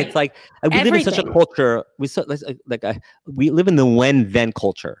I mean? Like right. It's like we live in such a culture. We live in the when-then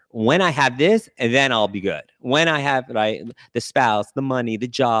culture. When I have this, and then I'll be good. When I have the spouse, the money, the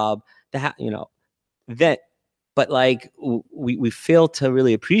job, that. But like we fail to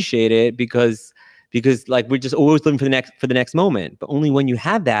really appreciate it because like we're just always living for the next moment. But only when you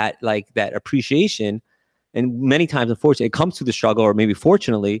have that that appreciation, and many times unfortunately it comes through the struggle, or maybe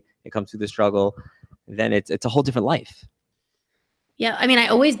fortunately it comes through the struggle, then it's a whole different life. Yeah. I mean, I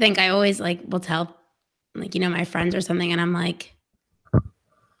always will tell my friends or something. And I'm like,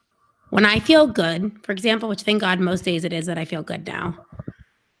 when I feel good, for example, which thank God most days it is that I feel good now.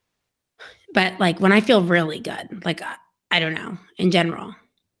 But like when I feel really good, like, I don't know, in general,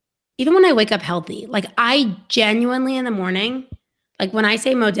 even when I wake up healthy, like I genuinely in the morning, like when I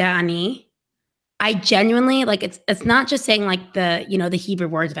say Modeh Ani, I genuinely like, it's not just saying like the Hebrew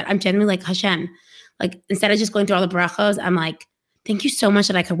words of it. I'm genuinely like Hashem, like instead of just going through all the brachos, I'm like, thank you so much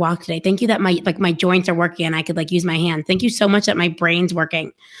that I could walk today. Thank you that my joints are working and I could like use my hand. Thank you so much that my brain's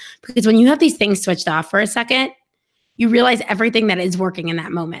working. Because when you have these things switched off for a second, you realize everything that is working in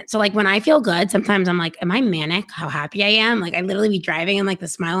that moment. So like when I feel good, sometimes I'm like, am I manic? How happy I am. Like I literally be driving and like the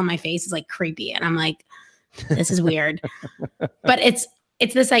smile on my face is like creepy. And I'm like, this is weird. But it's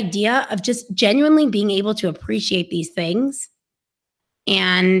this idea of just genuinely being able to appreciate these things.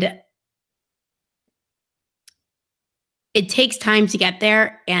 And it takes time to get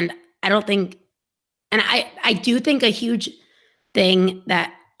there. And I don't think, and I do think a huge thing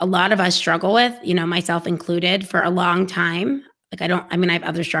that a lot of us struggle with, myself included, for a long time. Like I have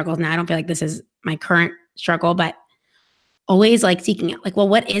other struggles now. I don't feel like this is my current struggle, but always like seeking it. Like, well,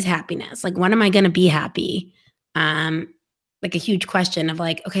 what is happiness? Like, when am I going to be happy? Like a huge question of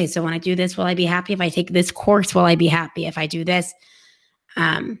like, okay, so when I do this, will I be happy? If I take this course, will I be happy? If I do this,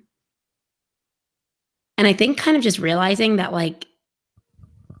 and I think kind of just realizing that like,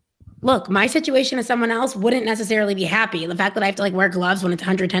 look, my situation as someone else wouldn't necessarily be happy. The fact that I have to like wear gloves when it's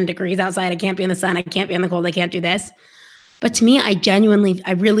 110 degrees outside, I can't be in the sun, I can't be in the cold, I can't do this. But to me, I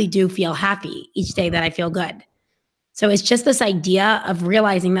really do feel happy each day that I feel good. So it's just this idea of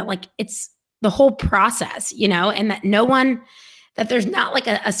realizing that like it's the whole process, and that there's not like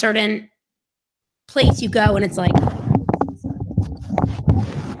a certain place you go and it's like,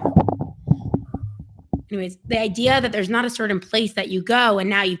 anyways, the idea that there's not a certain place that you go and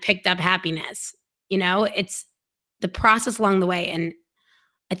now you picked up happiness, it's the process along the way. And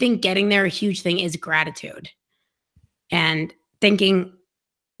I think getting there, a huge thing is gratitude and thanking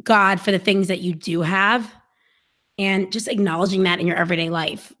God for the things that you do have and just acknowledging that in your everyday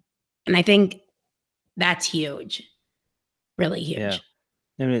life. And I think that's huge, really huge. Yeah.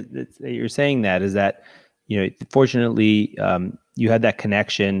 you're saying that is that, fortunately, you had that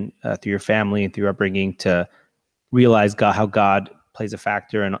connection through your family and through your upbringing to realize how God plays a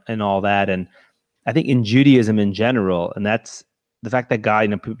factor and all that. And I think in Judaism in general, and that's the fact that God,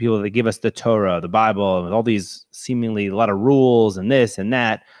 people that give us the Torah, the Bible, and all these seemingly a lot of rules and this and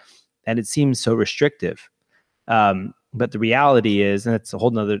that, and it seems so restrictive. But the reality is, and it's a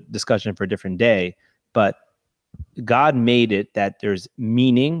whole nother discussion for a different day, but God made it that there's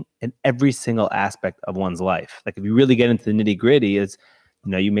meaning in every single aspect of one's life. Like if you really get into the nitty gritty, is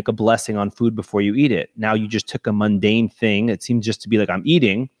you make a blessing on food before you eat it. Now you just took a mundane thing. It seems just to be like, I'm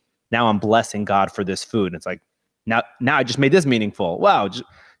eating. Now I'm blessing God for this food. And it's like, now I just made this meaningful. Wow. Just,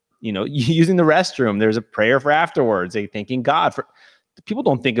 using the restroom, there's a prayer for afterwards. Thanking God for. People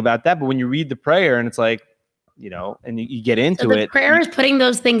don't think about that, but when you read the prayer and it's like, and you get into the it. Prayer is putting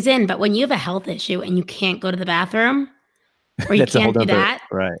those things in, but when you have a health issue and you can't go to the bathroom, or you can't do that,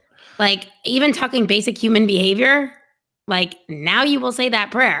 right? Like even talking basic human behavior, like now you will say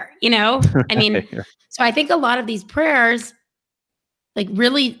that prayer. I mean, so I think a lot of these prayers, like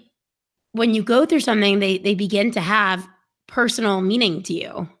really, when you go through something, they begin to have personal meaning to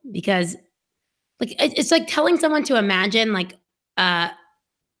you, because like it's like telling someone to imagine like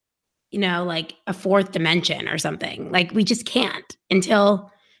like a fourth dimension or something. Like we just can't until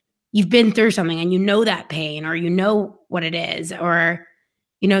you've been through something and that pain, or what it is, or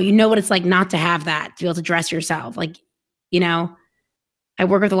what it's like not to have that, to be able to dress yourself. Like, I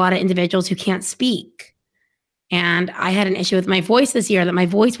work with a lot of individuals who can't speak. And I had an issue with my voice this year, that my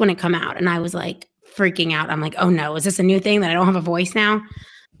voice wouldn't come out. And I was like freaking out. I'm like, oh no, is this a new thing that I don't have a voice now?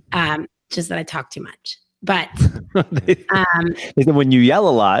 Just that I talk too much. But they said when you yell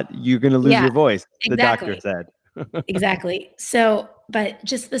a lot, you're going to lose your voice. Exactly. The doctor said. Exactly. So, but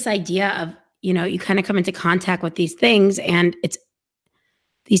just this idea of, you kind of come into contact with these things, and it's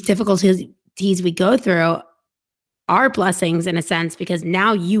these difficulties we go through are blessings in a sense, because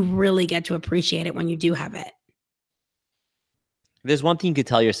now you really get to appreciate it when you do have it. If there's one thing you could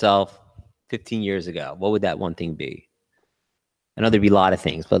tell yourself 15 years ago, what would that one thing be? I know there'd be a lot of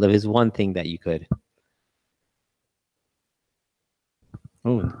things, but there's one thing that you could.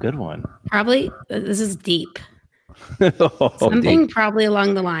 Oh, good one. Probably, this is deep. Something probably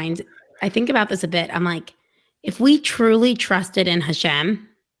along the lines, I think about this a bit. I'm like, if we truly trusted in Hashem,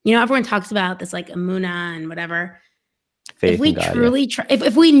 everyone talks about this like Emunah and whatever. Faith if we God, truly,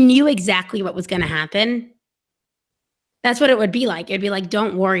 if we knew exactly what was going to happen, that's what it would be like. It'd be like,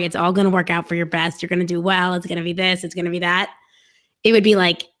 don't worry, it's all going to work out for your best. You're going to do well. It's going to be this. It's going to be that. It would be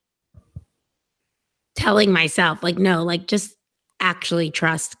like telling myself, like, no, like just actually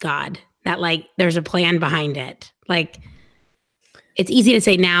trust God, that like there's a plan behind it. Like it's easy to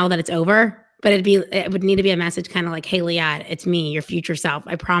say now that it's over, but it would need to be a message kind of like, hey, Liat, it's me, your future self.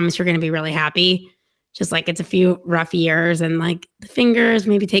 I promise you're going to be really happy. Just like it's a few rough years, and like the fingers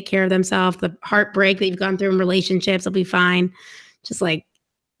maybe take care of themselves. The heartbreak that you've gone through in relationships will be fine. Just like,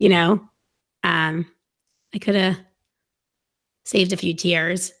 I could have saved a few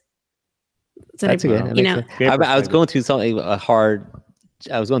tears. So that's good. I was going through something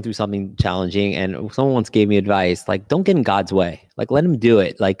I was going through something challenging, and someone once gave me advice, like, don't get in God's way. Like, let him do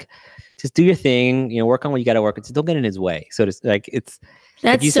it. Like, just do your thing, work on what you got to work. Just don't get in his way. So it's like, that's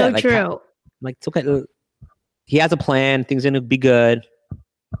like so said, true. Like, it's okay. He has a plan. Things are going to be good.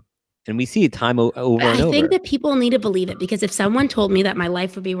 And we see it time over and over. I think that people need to believe it, because if someone told me that my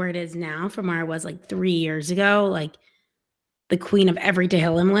life would be where it is now from where I was like 3 years ago, like the queen of every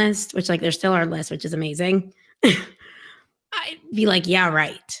Tehillim list, which like there's still our list, which is amazing. I'd be like, yeah,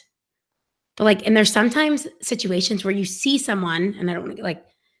 right. But like, and there's sometimes situations where you see someone, and I don't want to like,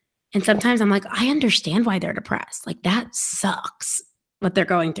 and sometimes I'm like, I understand why they're depressed. Like that sucks what they're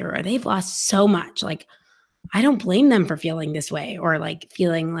going through, or they've lost so much. Like, I don't blame them for feeling this way, or like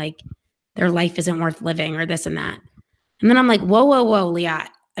feeling like their life isn't worth living, or this and that. And then I'm like, whoa, Liat.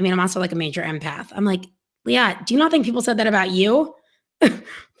 I mean, I'm also like a major empath. I'm like, Liat, do you not think people said that about you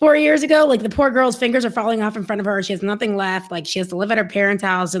 4 years ago? Like the poor girl's fingers are falling off in front of her. She has nothing left. Like she has to live at her parents'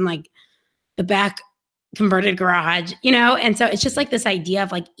 house in like the back converted garage, And so it's just like this idea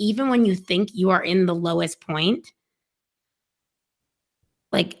of like, even when you think you are in the lowest point,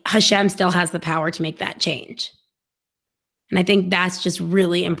 like Hashem still has the power to make that change. And I think that's just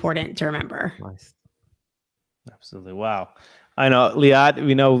really important to remember. Nice. Absolutely. Wow. I know, Liat,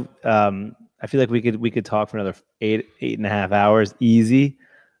 I feel like we could talk for another 8.5 hours easy.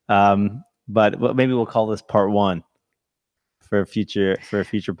 But maybe we'll call this part 1 for a future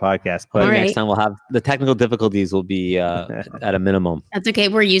podcast. But right. Next time we'll have the technical difficulties will be at a minimum. That's okay.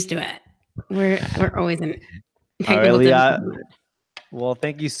 We're used to it. We're always in technical difficulties. Well,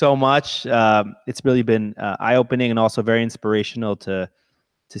 thank you so much. It's really been eye-opening and also very inspirational to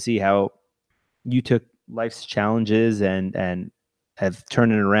see how you took life's challenges and have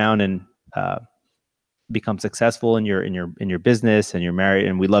turned it around and become successful in your business, and you're married,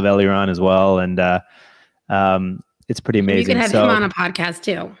 and we love Eliran as well, and it's pretty amazing. You can have him on a podcast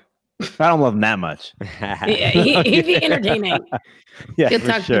too. I don't love him that much. Yeah, he'd be entertaining. Yeah, he'll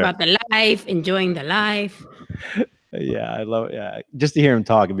talk sure. about the life, enjoying the life. Yeah, I love it. Yeah, just to hear him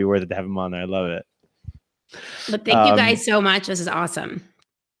talk, it'd be worth it to have him on there. I love it. But thank you guys so much. This is awesome.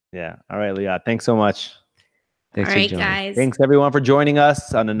 Yeah. All right, Leah. Thanks so much. Thanks All for right, joining. guys. Thanks everyone for joining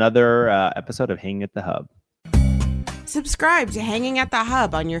us on another episode of Hanging at the Hub. Subscribe to Hanging at the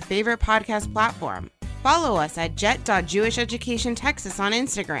Hub on your favorite podcast platform. Follow us at jet.jewisheducationtexas on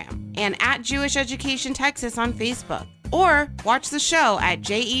Instagram and at Jewish Education Texas on Facebook. Or watch the show at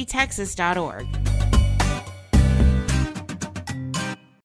jetexas.org.